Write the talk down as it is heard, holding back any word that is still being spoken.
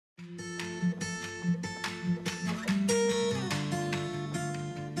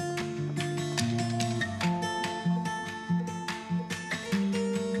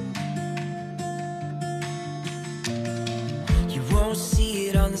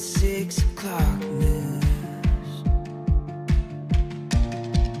on the 6 o'clock news.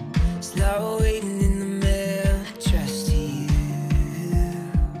 It's now waiting in the mail, addressed to you.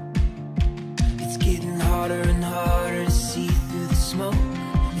 It's getting harder and harder to see through the smoke.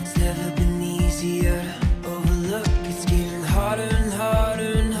 It's never been easier to overlook. It's getting harder and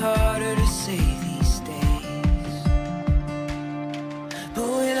harder and harder to say these days. But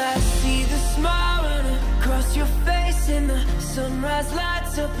when I see the smile run across your face and the sunrise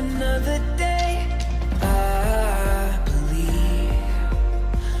lights up another day, I believe.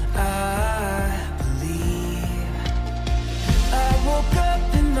 I woke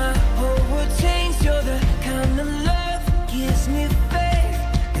up and my whole world changed. You're the kind of love that gives me faith,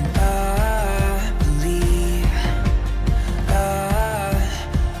 and I believe.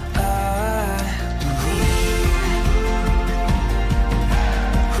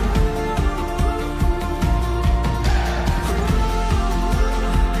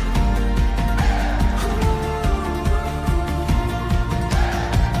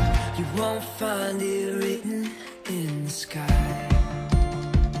 You won't find it written in the sky.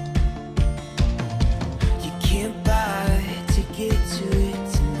 You can't buy a ticket to it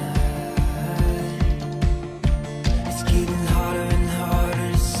tonight. It's getting harder and harder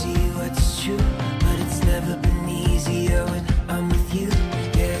to see what's true, but it's never been easier when I'm with you.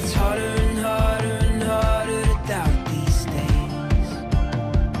 Yeah, it's harder and harder and harder to doubt these days.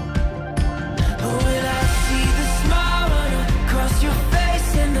 But when I see the smile run across your face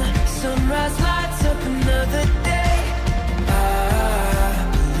and the sunrise lights up another day, I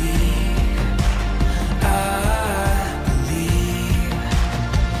believe.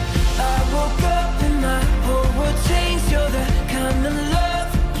 I woke up and my whole world changed. You're the kind of love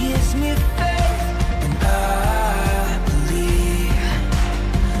that gives me faith, and I believe.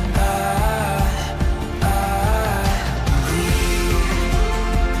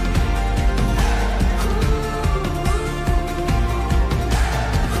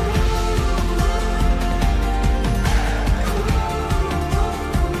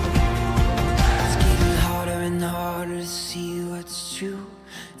 It's getting harder and harder to see what's true.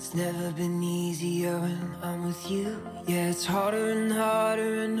 It's never been easier when I'm with you. Yeah, it's harder and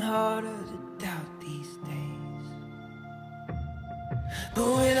harder and harder to doubt these days. But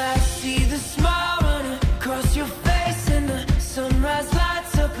when I see the smile run across your face and the sunrise light